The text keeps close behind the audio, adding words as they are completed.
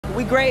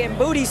We grading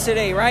booties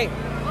today, right?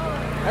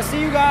 I see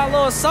you got a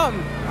little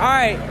something. All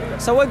right.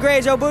 So what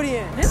grade your booty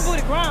in? His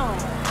booty ground.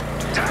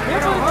 You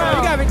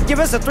gotta give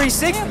us a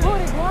 360. His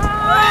booty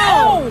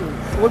ground.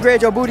 What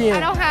grade your booty in? I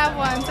don't have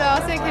one, so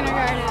I'll say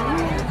kindergarten.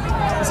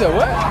 You said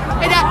what?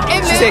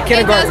 She said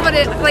kindergarten.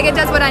 It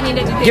does what I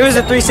needed to do. Give us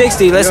a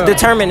 360. Let's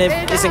determine if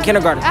it's in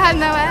kindergarten. I have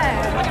no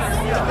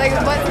ass. Like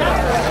what?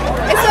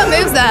 It still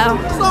moves though.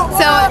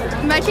 So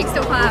my cheeks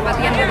still clap at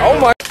the end of it. Oh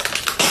my.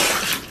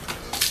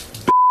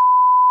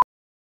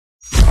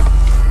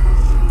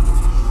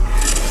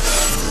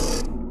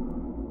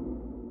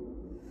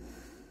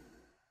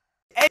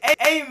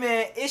 Hey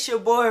man, it's your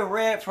boy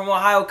Red from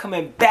Ohio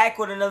coming back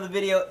with another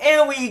video,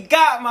 and we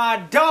got my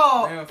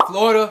dog, man,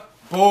 Florida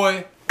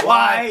boy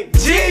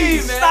YG.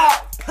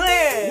 Stop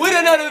playing with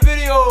another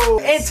video.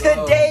 And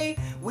today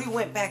we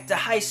went back to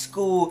high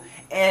school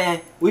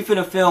and we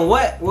finna film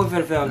what? We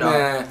finna film, dog.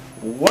 Man,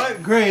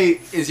 what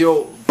grade is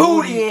your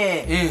booty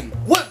in?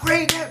 What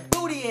grade that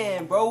booty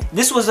in, bro?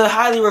 This was a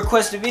highly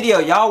requested video.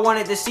 Y'all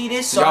wanted to see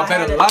this, so y'all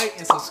better like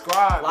and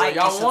subscribe. Like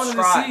y'all wanted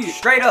to see it.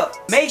 Straight up.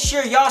 Make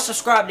sure y'all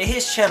subscribe to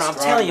his channel. I'm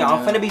telling y'all,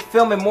 I'm finna be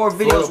filming more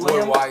videos with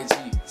him.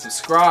 YG.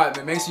 Subscribe,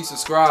 man. Make sure you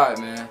subscribe,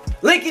 man.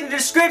 Link in the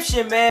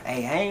description, man.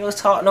 Hey, I ain't gonna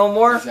talk no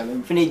more.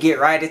 Finna get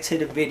right into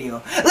the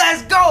video.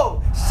 Let's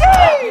go!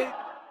 Shit!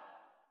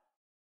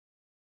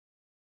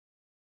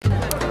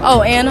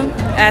 Oh, Anna,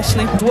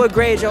 Ashley. What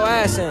grade your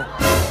ass in?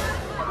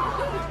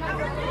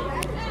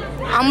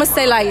 I'm gonna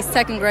say like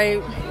second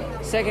grade.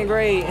 Second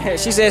grade.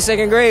 She said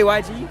second grade,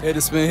 YG. Hit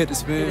the spin, hit the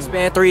spin. Hit the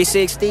spin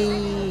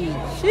 360.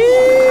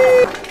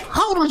 Shit.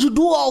 How did you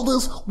do all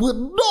this with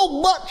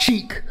no butt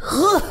cheek?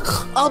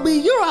 I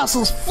mean, your ass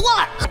is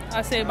flat.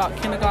 I say about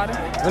kindergarten.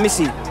 Let me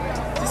see.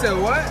 She said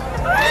what?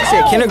 She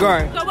said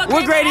kindergarten. So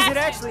what grade is it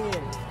actually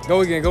in?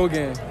 Go again, go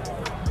again.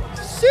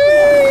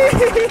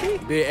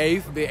 Shit. Big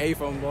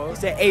eighth on boy. You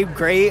said 8th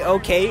grade,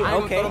 okay, I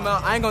ain't okay.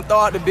 I ain't gonna throw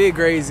out the big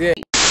grades yet.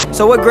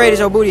 So what grade is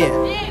your booty in?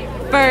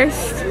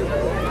 First.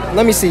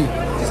 Let me see.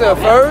 She said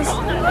first?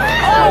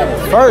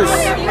 First.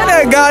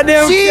 That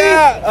goddamn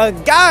child. A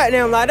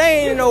goddamn like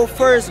they ain't no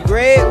first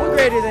grade. What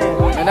grade is that?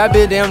 Man, that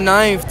bit damn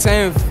 9th,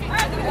 10th.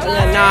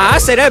 Yeah, nah, I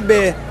say that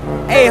bit.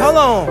 Hey, hold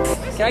on.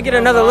 Can I get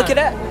another look at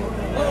that?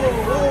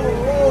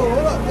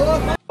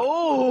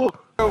 Oh.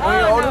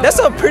 That's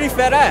a pretty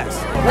fat ass.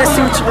 Let's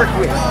see what you work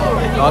with.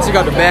 Oh, she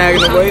got the bag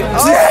in the way. I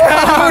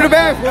had to move the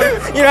bag for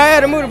it. You know, I had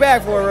to move the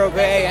bag for it real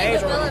quick. Hey,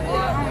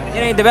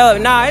 it ain't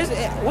developed. Nah,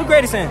 what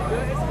grade is it in?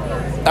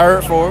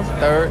 Third, fourth,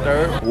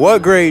 third.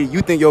 What grade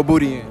you think your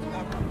booty in?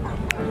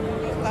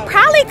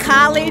 Probably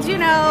college, you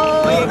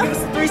know.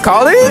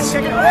 College?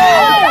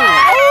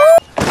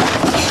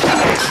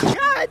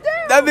 God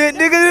damn. That bitch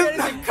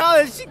nigga. In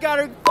college, she got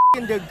her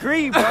fucking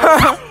degree, bro.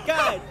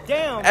 God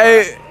damn.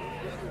 Hey,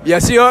 yeah,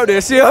 she up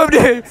there. She up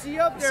there.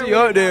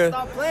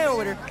 Stop playing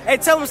with her. Hey,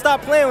 tell them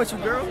stop playing with you,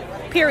 girl.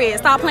 Period.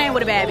 Stop playing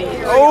with a bad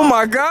bitch. Oh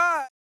my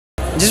God.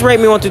 Just rate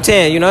me 1 through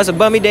 10. You know, it's a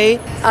bummy day.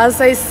 I'll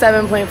say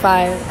 7.5.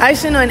 I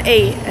should know an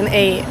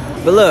 8.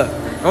 But look,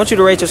 I want you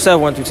to rate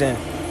yourself 1 through 10.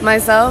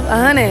 Myself,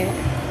 100.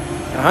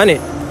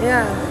 100.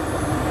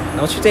 Yeah.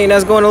 Don't you think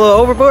that's going a little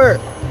overboard?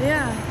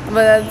 Yeah.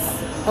 But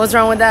what's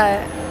wrong with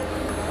that?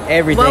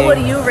 Everything. What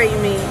would you rate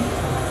me?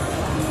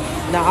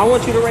 Now I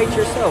want you to rate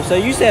yourself. So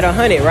you said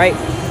 100, right?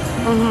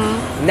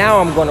 Mm-hmm. Now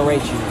I'm going to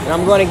rate you, and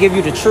I'm going to give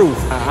you the truth.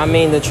 I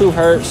mean, the truth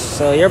hurts.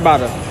 So you're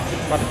about a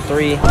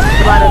 3.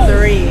 About a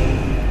 3.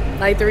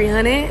 Like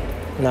 300?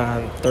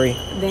 Nah, 3.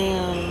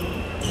 Damn.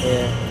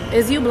 Yeah.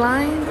 Is you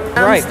blind?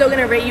 I'm Right. still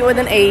gonna rate you with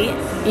an 8.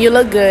 You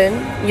look good.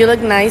 You look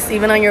nice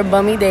even on your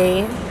bummy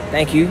day.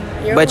 Thank you.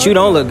 You're But you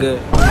don't look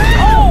good.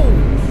 Oh!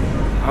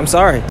 I'm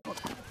sorry.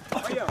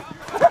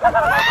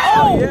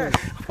 Oh yeah.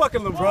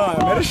 Fucking LeBron,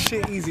 man. This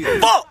shit easy.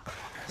 Fuck!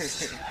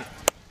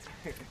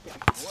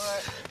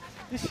 What?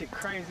 This shit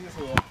crazy as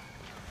hell.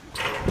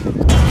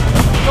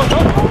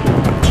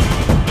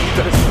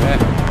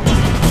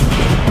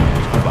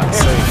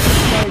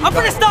 I'm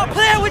finna stop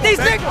playing with these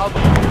niggas!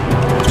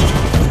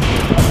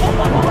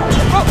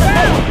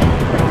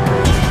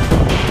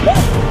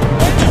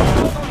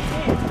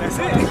 That's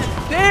it.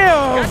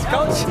 Damn! Yes,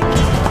 coach.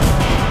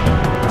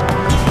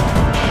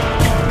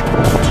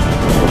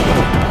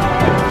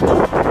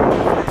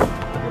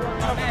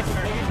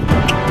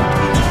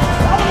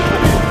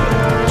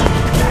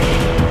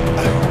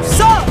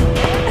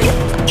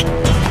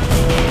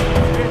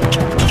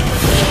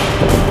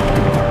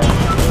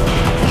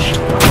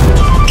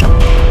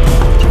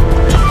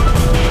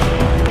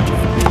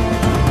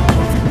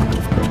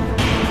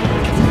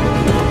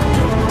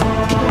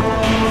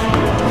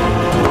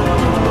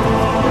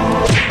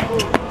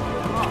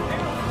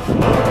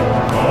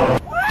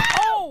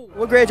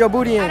 What grade your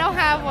booty in? I don't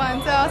have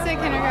one, so I'll say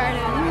kindergarten.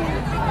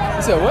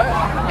 You said what?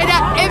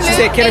 She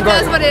said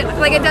kindergarten.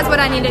 It does what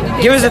I needed to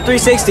do. Give us a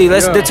 360.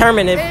 Let's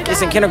determine if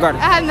it's in kindergarten.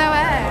 I have no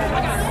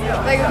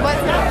ass. Like what?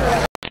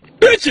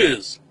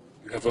 Bitches!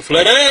 You have a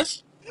flat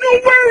ass?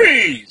 No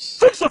worries!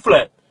 Fix a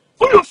flat!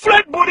 For your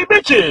flat booty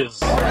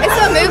bitches! It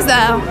still moves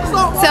though.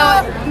 So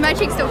my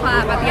cheeks still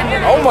clap at the end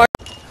of it. Oh my.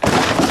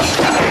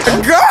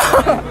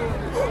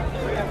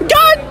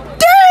 God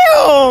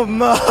damn!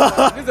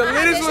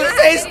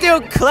 They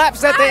still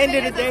claps at the end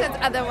of the day.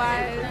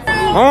 Otherwise.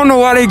 I don't know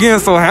why they getting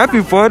so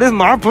happy for it. This is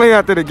my play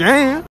after the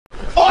game.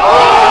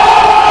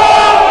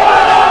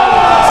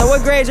 So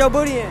what grade your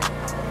booty in?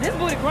 This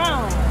booty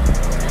grown.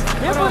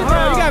 You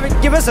gotta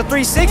give us a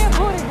 360. This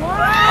booty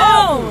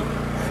grown.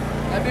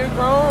 That big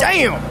grown.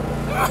 Damn.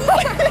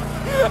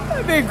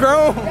 That big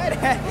grown.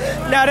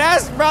 Now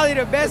that's probably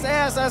the best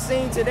ass I've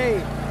seen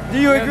today. Do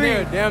you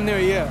agree? Damn near,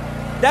 yeah.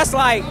 That's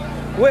like,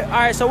 what? All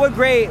right. So what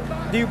grade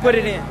do you put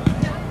it in?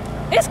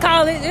 It's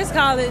college. It's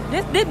college.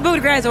 This booty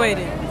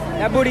graduated.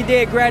 That booty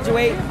did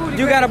graduate.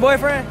 You got a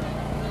boyfriend?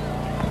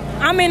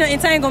 I'm in an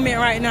entanglement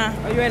right now.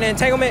 Are you in an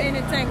entanglement? In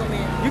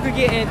entanglement. You could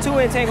get in 2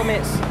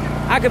 entanglements.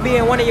 I could be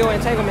in one of your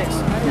entanglements.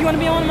 You want to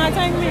be in one of my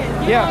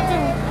entanglements? Yeah.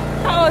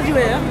 How old you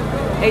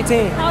at?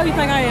 18. How old you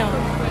think I am?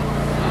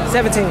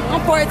 17.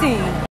 I'm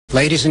 14.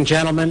 Ladies and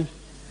gentlemen,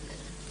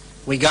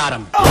 we got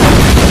him.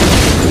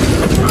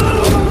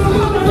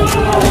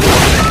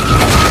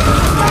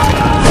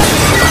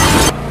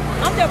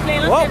 I'm still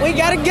playing. Well, we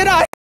gotta get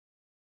out.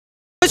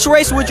 Which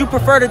race would you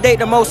prefer to date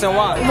the most and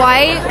why?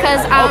 White,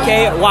 because I'm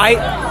Okay, white.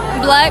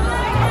 black.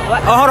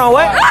 Oh, hold on,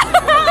 what?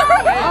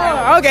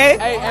 Oh, okay.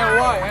 Hey, and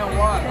why?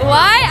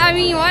 Why? I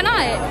mean, why not?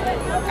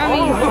 I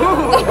mean,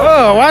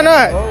 Oh, why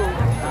not?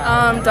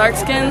 Dark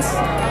skins.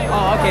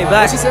 Oh, okay,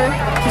 black. What she say?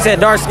 She said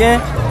dark skin.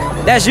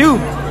 That's you.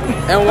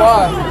 And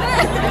why?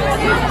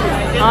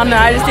 I don't know.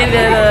 I just think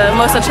they're the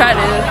most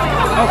attractive.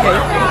 Okay.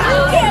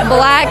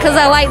 black, because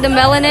I like the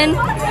melanin.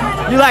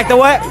 You like the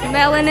what?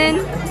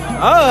 Melanin.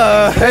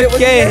 Oh,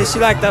 okay. She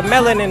like the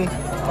melanin.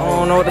 I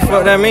don't know what the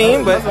fuck that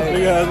mean, but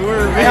yeah,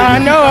 I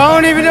know. I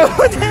don't even know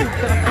what that.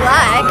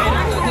 Black.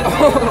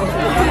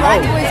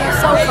 Black boys are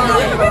so fun.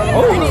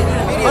 Oh,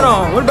 hold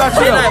on. What about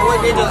you?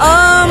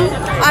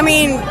 I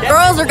mean,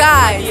 girls or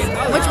guys?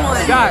 Which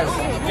one? Guys,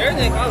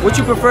 what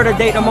you prefer to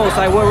date the most?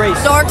 Like what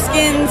race? Dark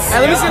skins. Hey,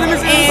 let me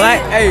see.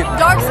 Black. Hey,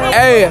 Dark skins.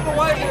 hey.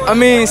 I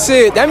mean,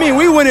 shit. That mean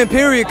we winning,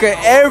 period. Cause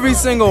every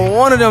single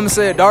one of them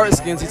said dark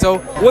skins. So,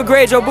 What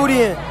grade your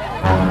booty in?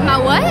 My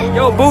what?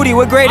 Yo, booty.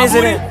 What grade is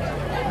it in?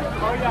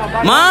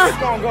 mine.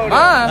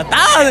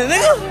 1,000,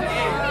 nigga.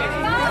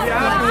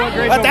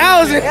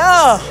 1,000.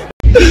 Yeah.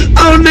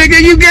 Oh, nigga,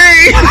 you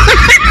gay.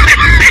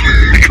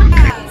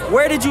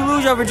 Where did you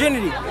lose your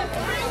virginity?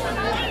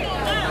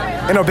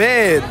 In a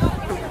bed.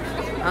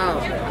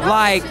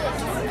 Like,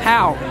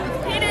 how?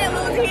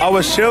 I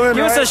was chilling.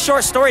 Give us right? a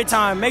short story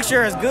time. Make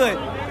sure it's good.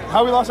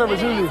 How we lost our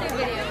virginity?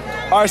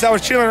 All right, so I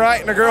was chilling, right?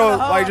 And the girl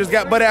like just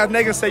got butt ass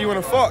naked and said, "You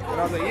wanna fuck?" And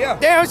I was like, "Yeah."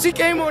 Damn, she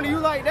came on to you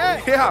like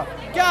that? Yeah.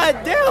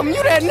 God damn,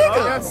 you that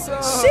nigga.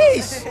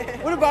 Sheesh.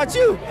 What about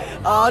you?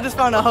 I just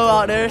found a hoe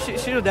out there.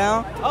 She was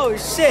down. Oh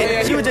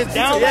shit. She was just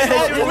down Yeah, like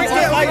that? she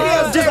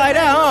was Just like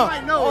that, huh?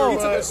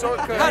 Oh,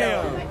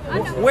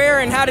 shortcut. Where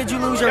and how did you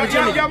lose your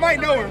virginity? Y'all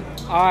might know him.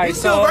 All right, He's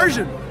still a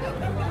virgin.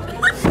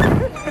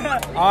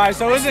 All right,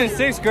 so it was in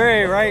 6th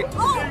grade, right?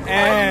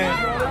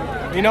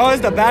 And you know,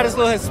 it's the baddest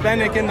little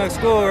Hispanic in the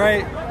school,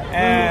 right?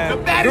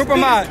 And group of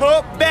my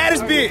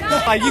baddest bitch.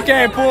 like you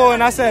can't pull,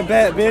 and I said,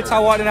 "Bet, bitch." I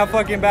walked in that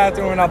fucking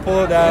bathroom and I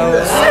pulled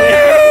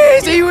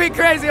that. See, you went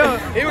crazy, huh?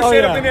 He was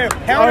straight up in there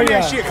pounding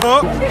that shit,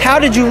 cup. How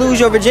did you lose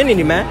your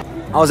virginity, man?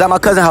 I was at my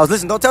cousin's house.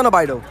 Listen, don't tell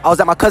nobody though. I was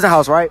at my cousin's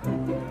house, right?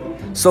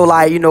 So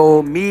like, you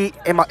know, me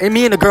and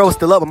the girl was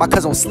still up, but my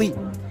cousin was asleep.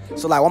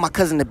 So like, while my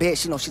cousin in the bed,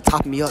 she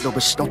topping me up though,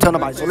 but don't tell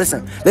nobody. So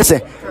listen.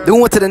 Then we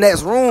went to the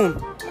next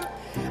room.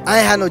 I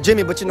ain't had no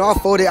Jimmy, but you know, I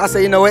folded. I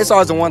said, you know, it's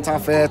always a one-time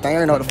fair thing. I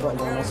ain't know what the fuck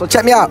going on. So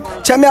check me out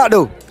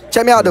though.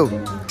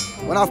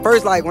 When I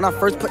first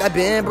put that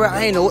bit in, bro,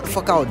 I ain't know what the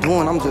fuck I was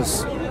doing.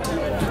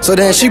 So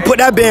then she put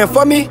that bit in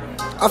for me.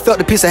 I felt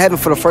the piece of heaven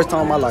for the first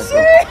time in my life,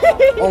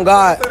 bro. On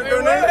God.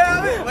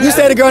 You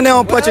say the girl now,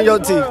 I'm punching your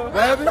teeth.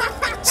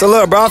 So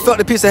look, bro, I felt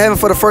the piece of heaven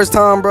for the first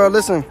time, bro.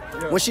 Listen,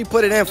 when she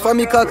put it in for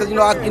me, cause you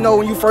know,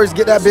 when you first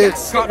get that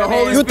bitch,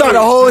 you thought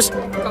the whole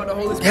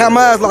had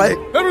my ass like.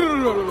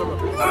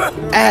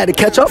 I had to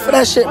catch up for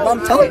that shit, bro.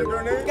 I'm telling you.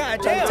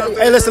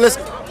 Hey,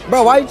 listen,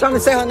 bro. Why you trying to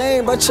say her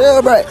name, bro?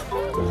 Chill, bro.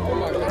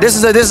 This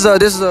is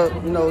a.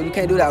 You know, you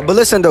can't do that. But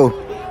listen, though,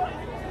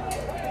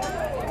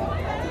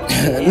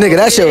 nigga,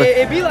 that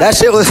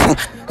shit was.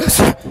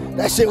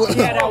 She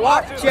had that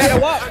walk.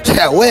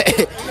 That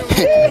wet.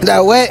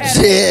 That wet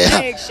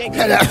shit. She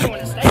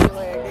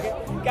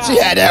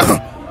had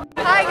that.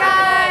 Hi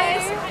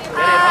guys.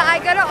 I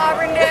go to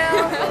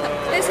Auburndale.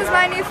 This is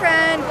my new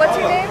friend. What's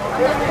your name?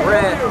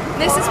 Red.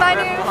 This is my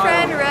new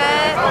friend,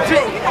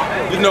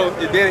 Red. You know,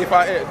 your daddy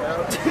fight.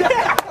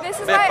 This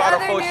is my other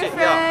new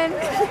friend.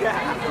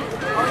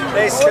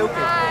 They stupid.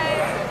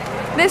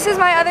 Hi. This is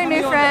my other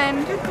new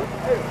friend.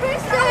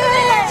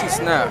 She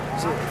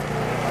snapped.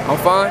 I'm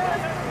fine.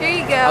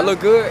 Here you go. I look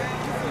good.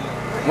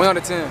 1 out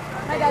of 10.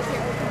 I got you.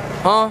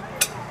 Huh?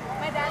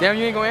 My dad. Damn,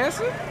 you ain't gonna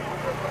answer?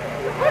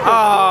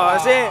 Oh,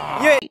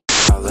 shit.